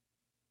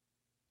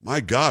my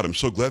God, I'm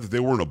so glad that they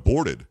weren't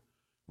aborted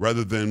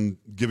rather than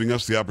giving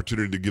us the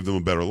opportunity to give them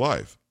a better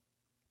life.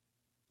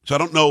 So I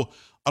don't know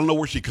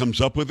where she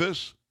comes up with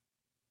this.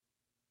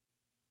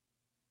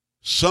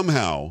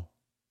 Somehow,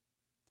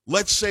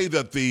 let's say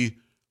that the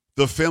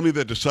the family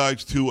that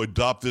decides to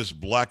adopt this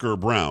black or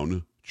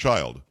brown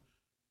child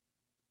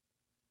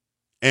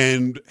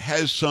and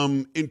has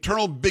some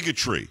internal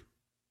bigotry.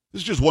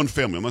 This is just one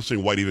family. I'm not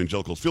saying white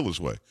evangelicals feel this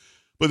way.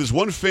 But this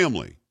one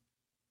family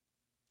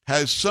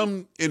has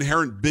some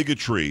inherent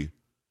bigotry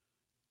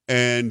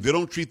and they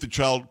don't treat the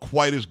child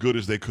quite as good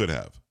as they could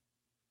have.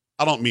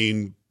 I don't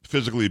mean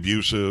physically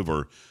abusive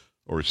or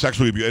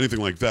sexually abusive,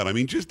 anything like that. I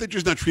mean, they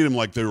just not treat them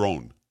like their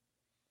own.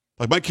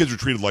 Like my kids are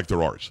treated like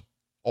they're ours.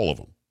 All of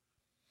them.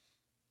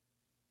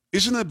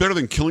 Isn't that better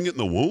than killing it in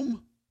the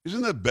womb?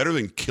 Isn't that better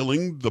than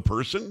killing the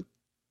person?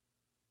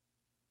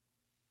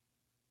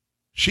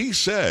 She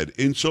said,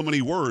 in so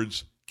many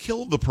words,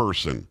 kill the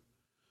person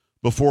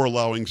before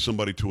allowing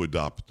somebody to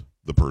adopt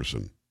the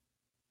person.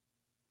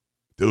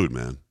 Dude,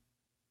 man.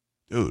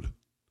 Dude.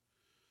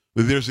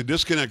 There's a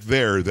disconnect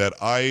there that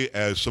I,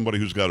 as somebody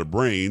who's got a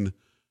brain,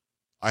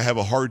 I have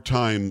a hard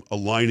time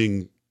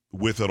aligning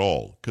with at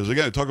all. Because,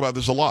 again, I talk about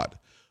this a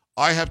lot.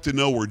 I have to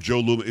know where Joe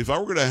Loomis, if I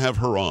were going to have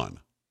her on,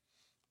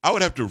 I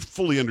would have to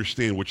fully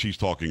understand what she's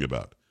talking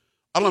about.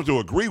 I don't have to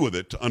agree with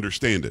it to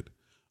understand it.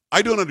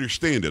 I don't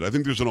understand it. I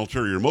think there's an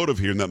ulterior motive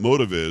here, and that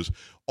motive is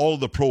all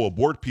of the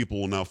pro-abort people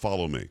will now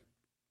follow me.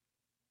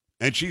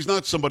 And she's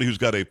not somebody who's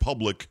got a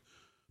public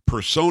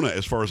persona,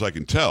 as far as I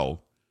can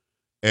tell,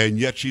 and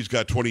yet she's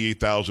got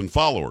 28,000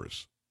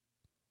 followers.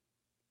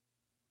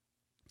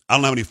 I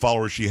don't know how many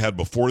followers she had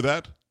before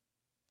that,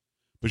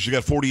 but she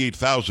got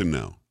 48,000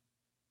 now.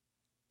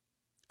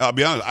 I'll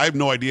be honest, I have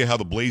no idea how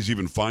the Blaze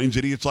even finds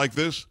idiots like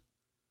this.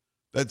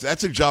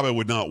 That's a job I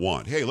would not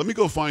want. Hey, let me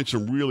go find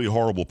some really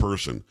horrible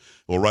person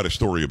who will write a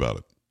story about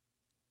it.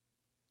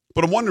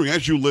 But I'm wondering,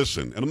 as you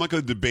listen, and I'm not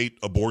going to debate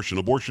abortion.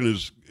 Abortion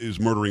is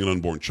murdering an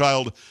unborn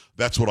child.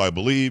 That's what I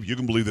believe. You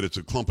can believe that it's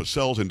a clump of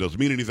cells and doesn't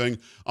mean anything.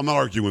 I'm not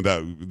arguing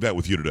that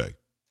with you today.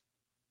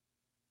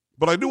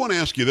 But I do want to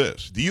ask you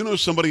this. Do you know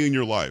somebody in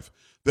your life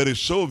that is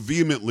so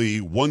vehemently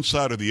one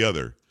side or the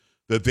other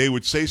that they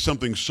would say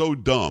something so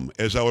dumb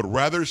as I would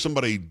rather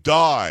somebody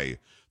die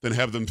than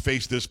have them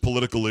face this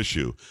political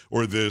issue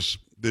or this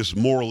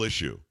moral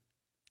issue?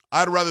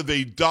 I'd rather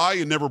they die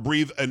and never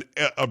breathe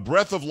a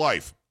breath of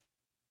life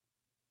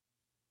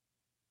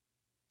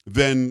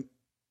than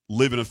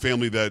live in a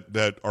family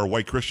that are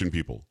white Christian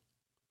people.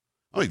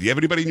 All right, do you have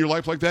anybody in your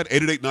life like that?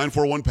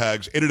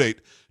 888-941-PAGS,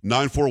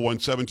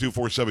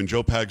 888-941-7247,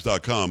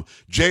 joepags.com.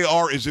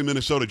 JR is in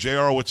Minnesota.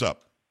 JR, what's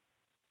up?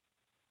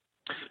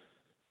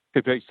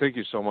 Hey, Pags, thank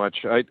you so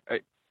much. I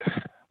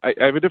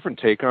have a different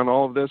take on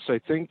all of this. I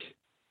think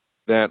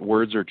that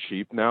words are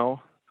cheap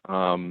now,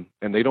 and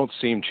they don't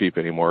seem cheap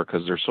anymore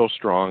because they're so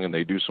strong and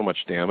they do so much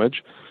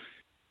damage.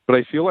 But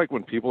I feel like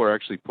when people are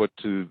actually put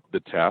to the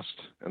test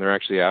and they're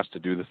actually asked to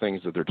do the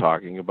things that they're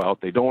talking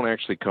about, they don't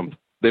actually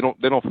they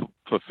don't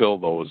fulfill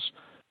those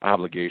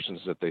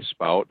obligations that they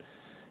spout.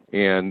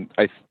 And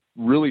I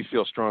really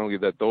feel strongly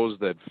that those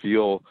that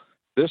feel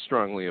this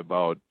strongly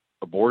about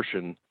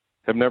abortion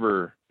have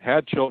never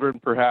had children,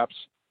 perhaps,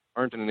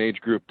 aren't in an age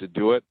group to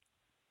do it,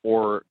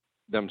 or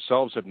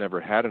themselves have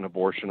never had an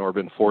abortion or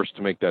been forced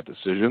to make that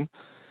decision.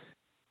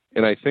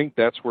 And I think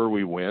that's where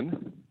we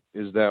win,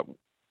 is that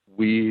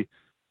we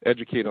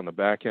educate on the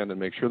back end and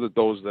make sure that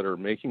those that are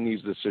making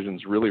these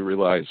decisions really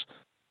realize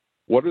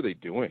what are they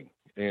doing,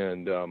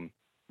 and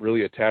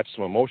really attach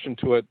some emotion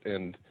to it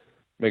and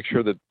make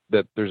sure that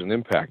there's an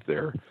impact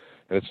there.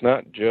 And it's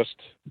not just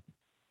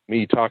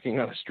me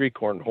talking on a street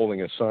corner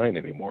holding a sign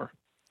anymore.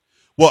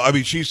 Well, I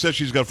mean, she says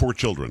she's got 4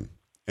 children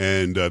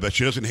and that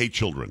she doesn't hate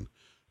children.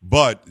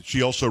 But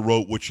she also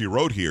wrote what she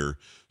wrote here.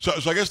 So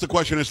I guess the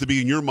question has to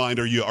be, in your mind,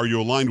 are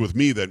you aligned with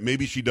me that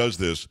maybe she does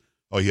this?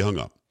 Oh, he hung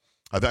up.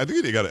 I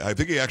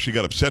think he actually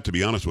got upset, to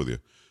be honest with you.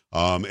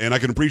 And I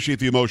can appreciate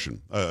the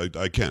emotion.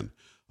 I can.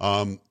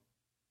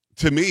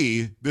 To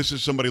me, this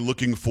is somebody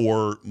looking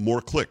for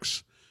more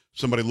clicks,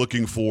 somebody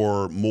looking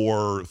for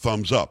more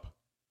thumbs up.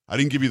 I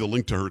didn't give you the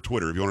link to her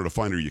Twitter. If you wanted to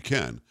find her, you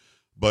can.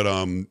 But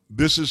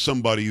this is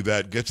somebody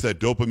that gets that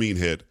dopamine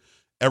hit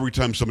every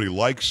time somebody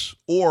likes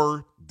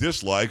or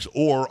dislikes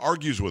or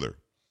argues with her.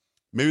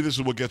 Maybe this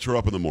is what gets her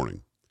up in the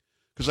morning.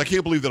 Because I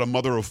can't believe that a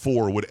mother of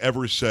 4 would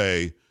ever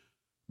say,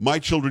 my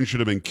children should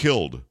have been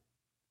killed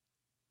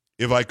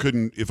if I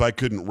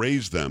couldn't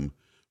raise them,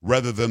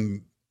 rather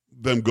than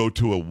them go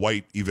to a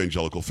white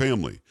evangelical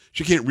family.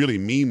 She can't really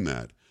mean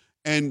that.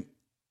 And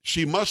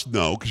she must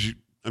know, because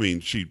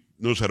she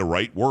knows how to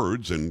write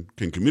words and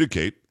can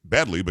communicate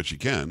badly, but she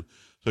can.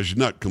 So she's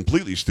not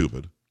completely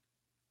stupid.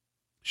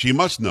 She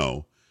must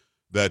know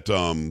that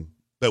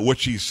that what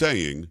she's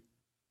saying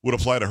would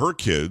apply to her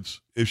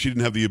kids if she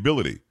didn't have the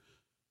ability.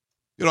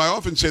 You know, I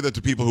often say that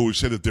to people who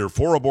say that they're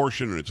for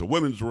abortion and it's a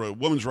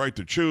woman's right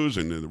to choose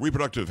and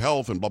reproductive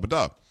health and blah,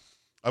 blah,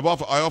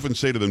 blah. I often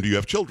say to them, do you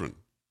have children?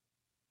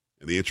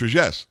 And the answer is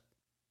yes.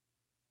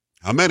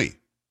 How many?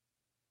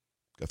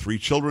 Got 3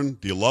 children.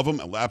 Do you love them?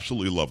 I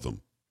absolutely love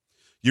them.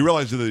 You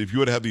realize that if you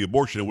had had the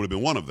abortion, it would have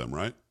been one of them,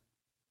 right?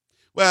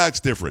 Well, it's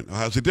different.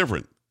 How's it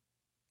different?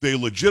 They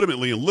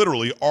legitimately and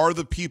literally are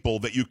the people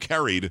that you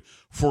carried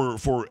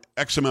for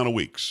X amount of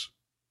weeks.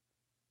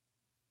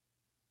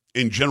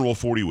 in general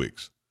 40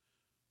 weeks.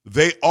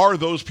 They are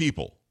those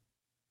people.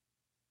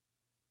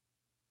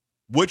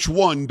 Which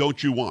one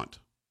don't you want?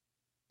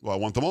 Well, I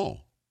want them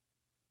all.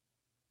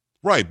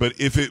 Right, but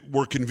if it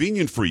were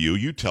convenient for you,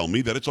 you tell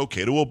me that it's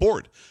okay to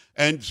abort.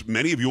 And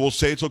many of you will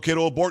say it's okay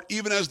to abort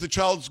even as the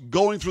child's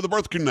going through the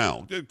birth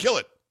canal. Kill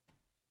it.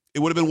 It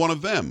would have been one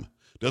of them.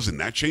 Doesn't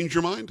that change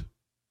your mind?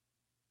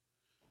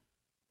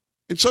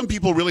 And some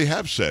people really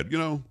have said,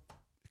 it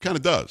kind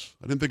of does.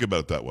 I didn't think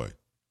about it that way.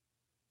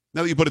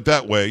 Now that you put it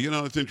that way,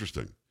 it's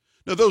interesting.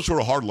 Now, those who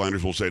are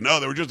hardliners will say, no,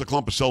 they were just a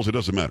clump of cells. It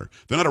doesn't matter.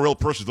 They're not a real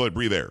person until they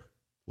breathe air.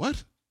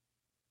 What?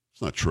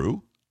 It's not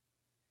true.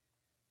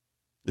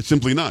 It's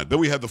simply not. Then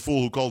we had the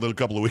fool who called in a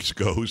couple of weeks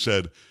ago who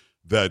said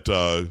that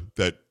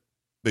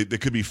they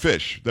could be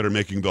fish that are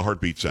making the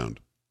heartbeat sound.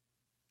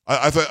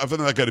 I found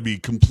that guy to be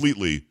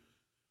completely,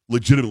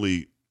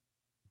 legitimately,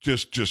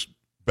 just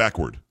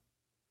backward.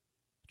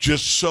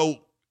 Just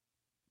so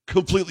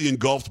completely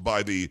engulfed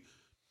by the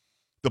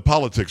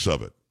politics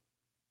of it,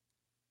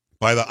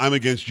 by the I'm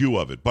against you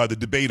of it, by the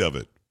debate of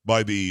it,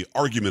 by the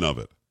argument of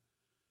it,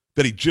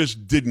 that he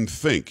just didn't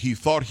think. He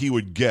thought he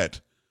would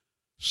get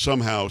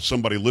somehow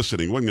somebody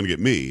listening, wasn't going to get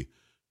me,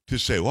 to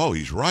say, oh,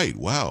 he's right.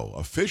 Wow,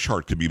 a fish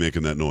heart could be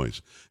making that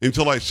noise.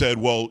 Until I said,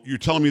 well, you're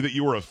telling me that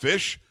you were a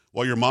fish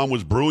while your mom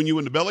was brewing you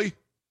in the belly?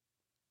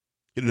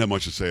 He didn't have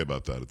much to say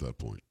about that at that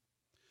point.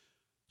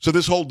 So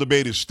this whole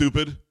debate is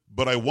stupid,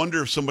 but I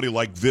wonder if somebody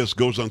like this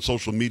goes on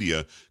social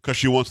media because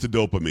she wants the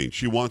dopamine.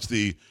 She wants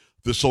the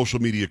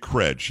social media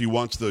cred. She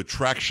wants the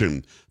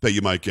traction that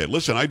you might get.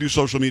 Listen, I do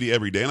social media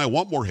every day, and I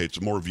want more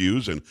hits, more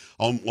views, and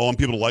I want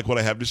people to like what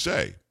I have to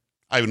say.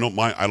 I don't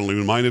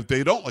even mind if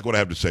they don't like what I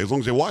have to say, as long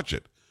as they watch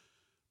it.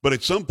 But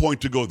at some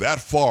point, to go that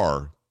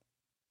far,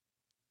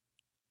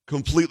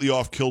 completely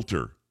off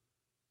kilter,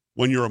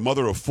 when you're a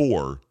mother of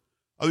four,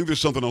 I think there's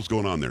something else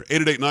going on there.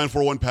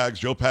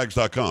 888-941-PAGS,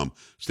 joepags.com.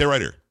 Stay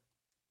right here.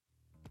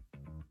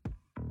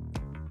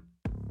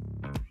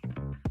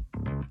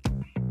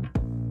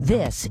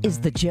 This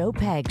is the Joe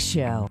Pags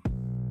Show.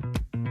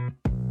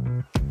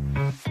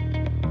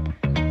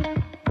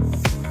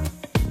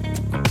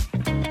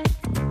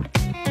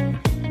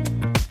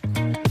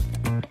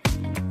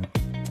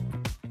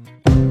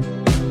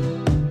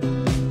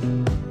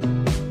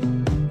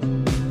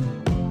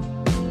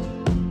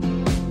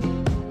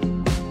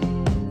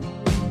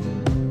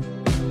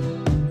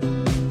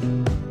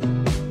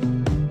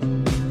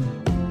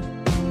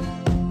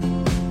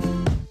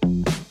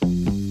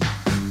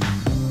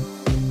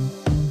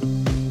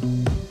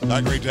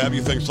 Great to have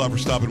you. Thanks a lot for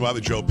stopping by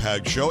the Joe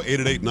Pags Show.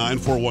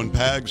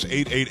 888-941-PAGS,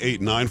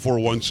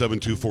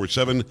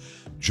 888-941-7247,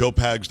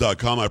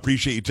 joepags.com. I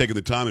appreciate you taking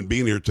the time and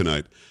being here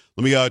tonight.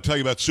 Let me tell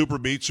you about Super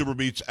Beets. Super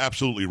Beets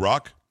absolutely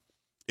rock.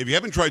 If you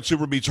haven't tried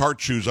Super Beets Heart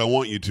Chews, I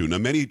want you to. Now,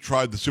 many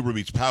tried the Super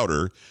Beets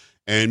powder,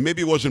 and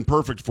maybe it wasn't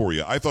perfect for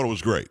you. I thought it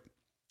was great.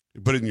 You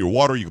put it in your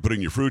water, you can put it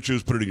in your fruit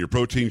juice, put it in your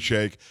protein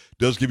shake. It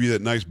does give you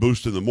that nice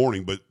boost in the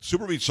morning, but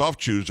Super Beets Soft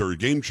Chews are a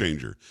game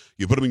changer.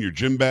 You put them in your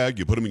gym bag,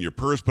 you put them in your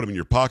purse, put them in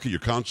your pocket, your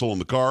console in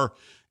the car,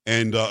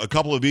 and a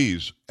couple of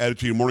these added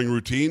to your morning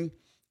routine,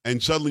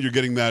 and suddenly you're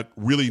getting that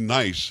really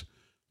nice,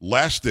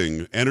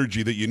 lasting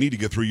energy that you need to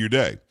get through your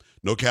day.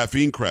 No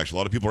caffeine crash. A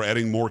lot of people are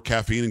adding more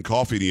caffeine and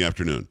coffee in the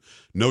afternoon.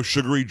 No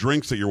sugary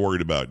drinks that you're worried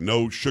about.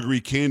 No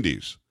sugary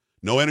candies.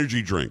 No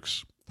energy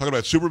drinks. Talking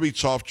about Super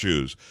Beets Soft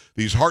Chews.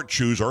 These heart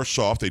chews are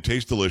soft. They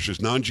taste delicious.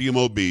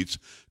 Non-GMO beets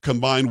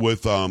combined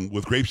with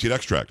grapeseed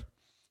extract.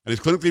 And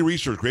it's clinically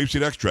researched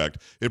grapeseed extract.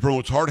 It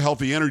promotes heart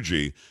healthy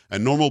energy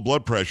and normal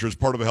blood pressure as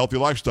part of a healthy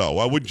lifestyle.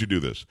 Why wouldn't you do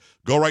this?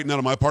 Go right now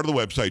to my part of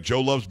the website,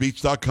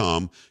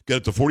 joelovesbeets.com. Get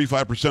it to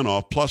 45%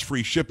 off plus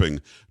free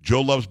shipping.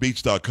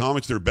 joelovesbeets.com.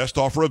 It's their best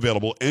offer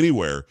available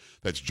anywhere.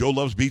 That's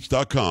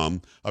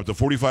joelovesbeets.com. Up to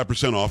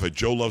 45% off at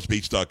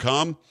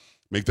joelovesbeets.com.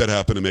 Make that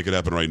happen and make it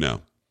happen right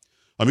now.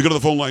 Let me go to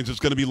the phone lines. It's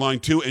going to be line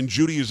 2, and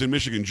Judy is in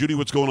Michigan. Judy,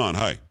 what's going on?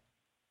 Hi.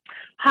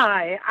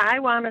 Hi. I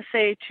want to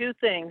say two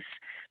things.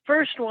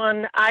 First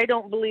one, I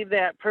don't believe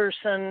that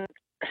person.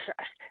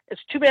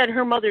 It's too bad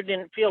her mother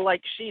didn't feel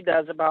like she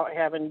does about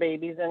having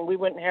babies, and we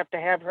wouldn't have to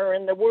have her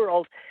in the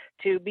world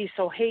to be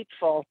so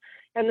hateful.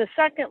 And the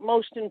second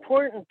most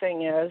important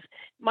thing is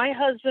my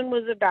husband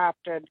was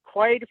adopted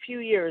quite a few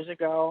years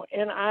ago,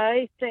 and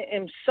I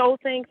am so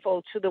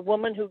thankful to the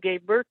woman who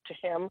gave birth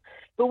to him,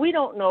 but we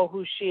don't know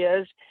who she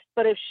is.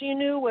 But if she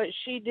knew what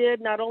she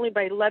did, not only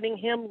by letting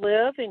him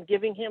live and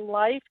giving him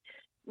life,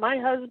 my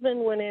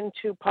husband went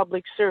into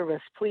public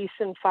service, police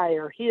and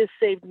fire. He has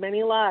saved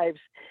many lives.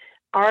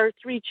 Our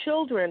 3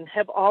 children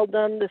have all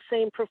done the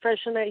same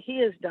profession that he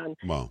has done.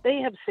 Wow. They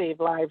have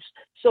saved lives.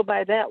 So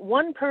by that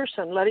one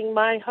person letting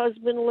my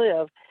husband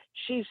live,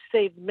 she's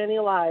saved many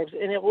lives,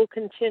 and it will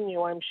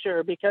continue, I'm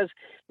sure, because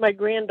my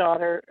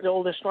granddaughter, the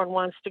oldest one,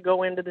 wants to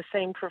go into the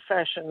same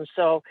profession.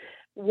 So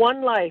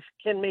one life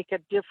can make a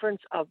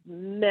difference of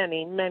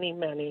many, many,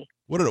 many.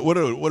 What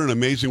an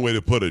amazing way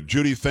to put it.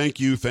 Judy, thank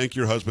you. Thank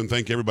your husband.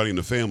 Thank everybody in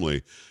the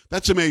family.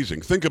 That's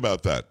amazing. Think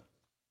about that.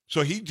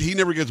 So he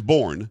never gets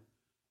born,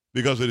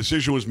 because a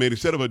decision was made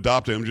instead of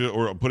adopting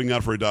or putting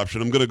out for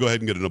adoption, I'm going to go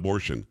ahead and get an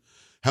abortion.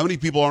 How many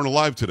people aren't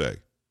alive today?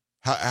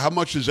 How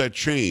much does that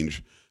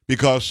change?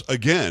 Because,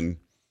 again,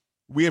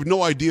 we have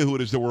no idea who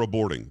it is that we're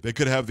aborting. They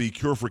could have the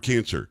cure for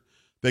cancer.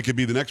 They could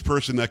be the next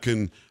person that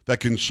can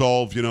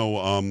solve,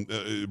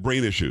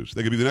 brain issues.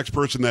 They could be the next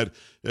person that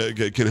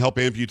can help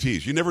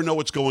amputees. You never know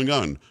what's going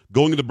on.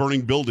 Going into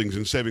burning buildings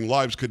and saving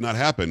lives could not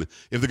happen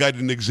if the guy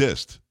didn't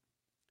exist.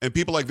 And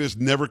people like this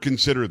never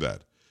consider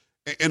that.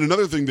 And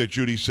another thing that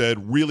Judy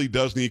said really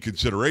does need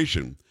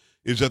consideration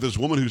is that this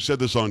woman who said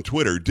this on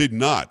Twitter did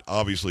not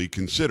obviously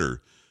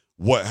consider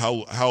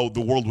how the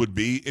world would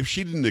be if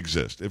she didn't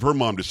exist, if her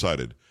mom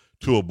decided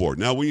to abort.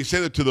 Now, when you say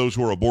that to those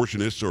who are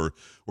abortionists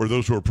or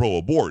those who are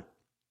pro-abort,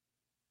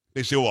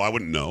 they say, well, I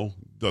wouldn't know.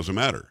 Doesn't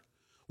matter.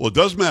 Well, it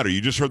does matter.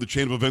 You just heard the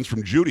chain of events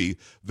from Judy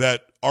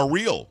that are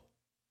real.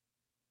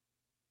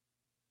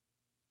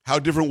 How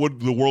different would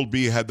the world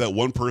be had that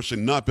one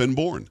person not been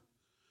born?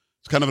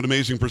 It's kind of an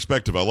amazing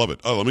perspective. I love it.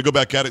 Oh, let me go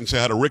back at it and say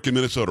hi to Rick in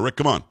Minnesota. Rick,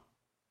 come on.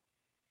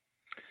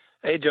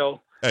 Hey,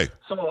 Joe. Hey.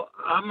 So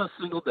I'm a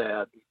single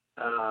dad.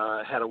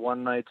 Had a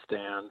one-night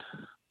stand.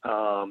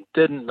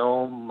 Didn't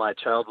know my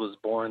child was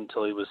born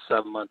until he was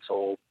 7 months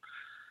old.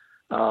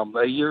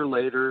 A year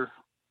later,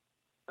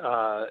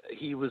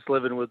 he was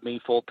living with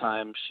me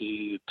full-time.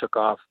 She took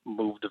off,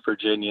 moved to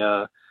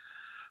Virginia.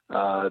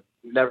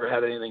 Never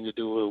had anything to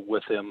do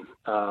with him.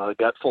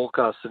 Got full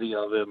custody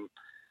of him.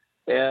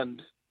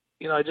 And,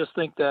 I just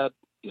think that,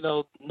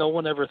 no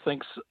one ever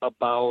thinks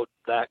about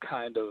that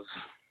kind of,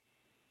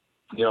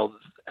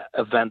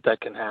 event that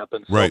can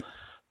happen. So, right.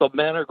 But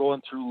men are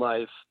going through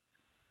life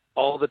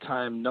all the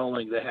time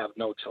knowing they have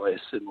no choice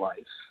in life.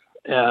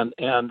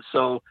 And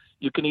so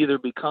you can either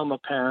become a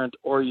parent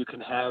or you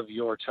can have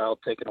your child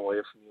taken away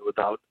from you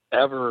without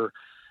ever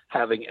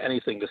having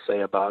anything to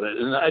say about it.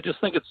 And I just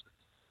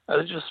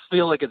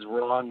feel like it's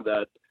wrong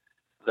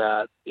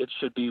that it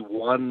should be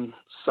one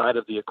side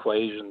of the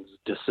equation's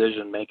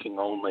decision making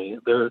only.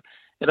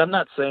 And I'm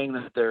not saying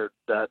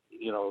that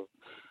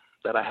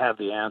I have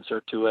the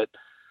answer to it.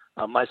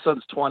 My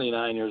son's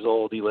 29 years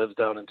old. He lives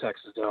down in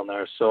Texas down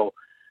there. So,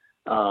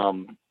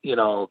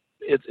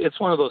 it's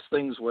one of those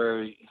things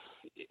where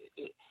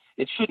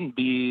it shouldn't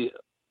be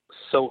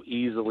so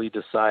easily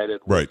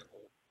decided. Right.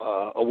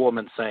 A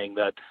woman saying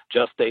that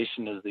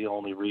gestation is the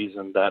only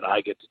reason that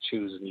I get to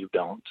choose and you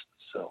don't.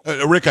 So,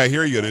 Rick, I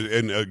hear you.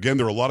 And again,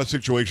 there are a lot of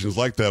situations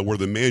like that where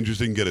the man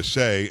just didn't get a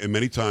say, and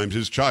many times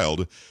his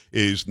child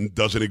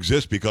doesn't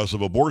exist because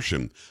of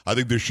abortion. I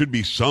think there should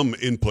be some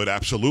input,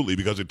 absolutely,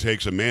 because it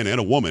takes a man and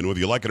a woman, whether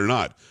you like it or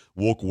not,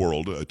 woke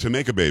world, to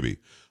make a baby.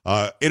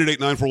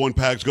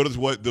 888-941-PAGS. Go to the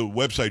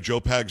website,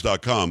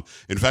 joepags.com.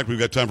 In fact, we've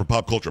got time for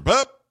pop culture.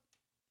 Pop!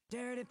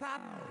 Dirty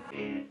Pop.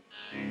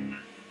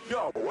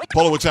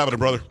 Polo, what's happening,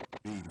 brother?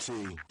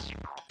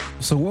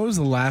 So what was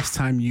the last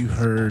time you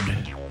heard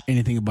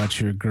anything about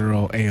your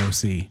girl,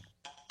 AOC?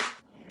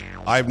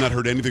 I have not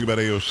heard anything about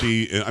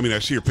AOC. I mean, I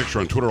see her picture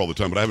on Twitter all the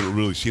time, but I haven't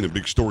really seen a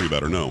big story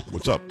about her. No.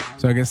 What's up?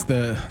 So I guess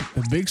the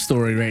big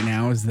story right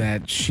now is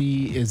that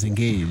she is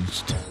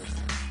engaged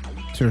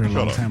to her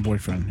longtime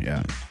boyfriend.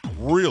 Yeah.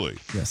 Really?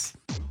 Yes.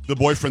 The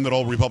boyfriend that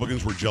all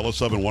Republicans were jealous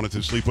of and wanted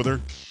to sleep with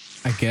her?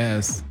 I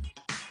guess.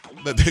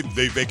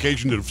 They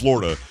vacationed in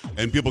Florida,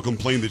 and people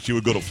complained that she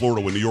would go to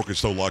Florida when New York is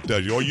so locked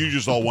down. You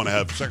just all want to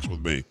have sex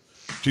with me.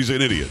 She's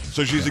an idiot.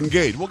 So she's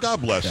engaged. Well, God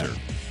bless her.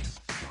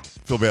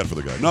 Feel bad for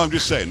the guy. No, I'm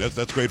just saying.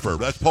 That's great for her.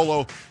 That's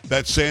Polo.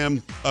 That's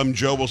Sam. I'm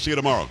Joe. We'll see you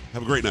tomorrow.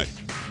 Have a great night.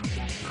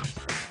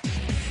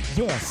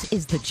 This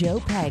is the Joe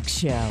Pags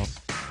Show.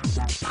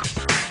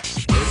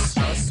 This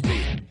must be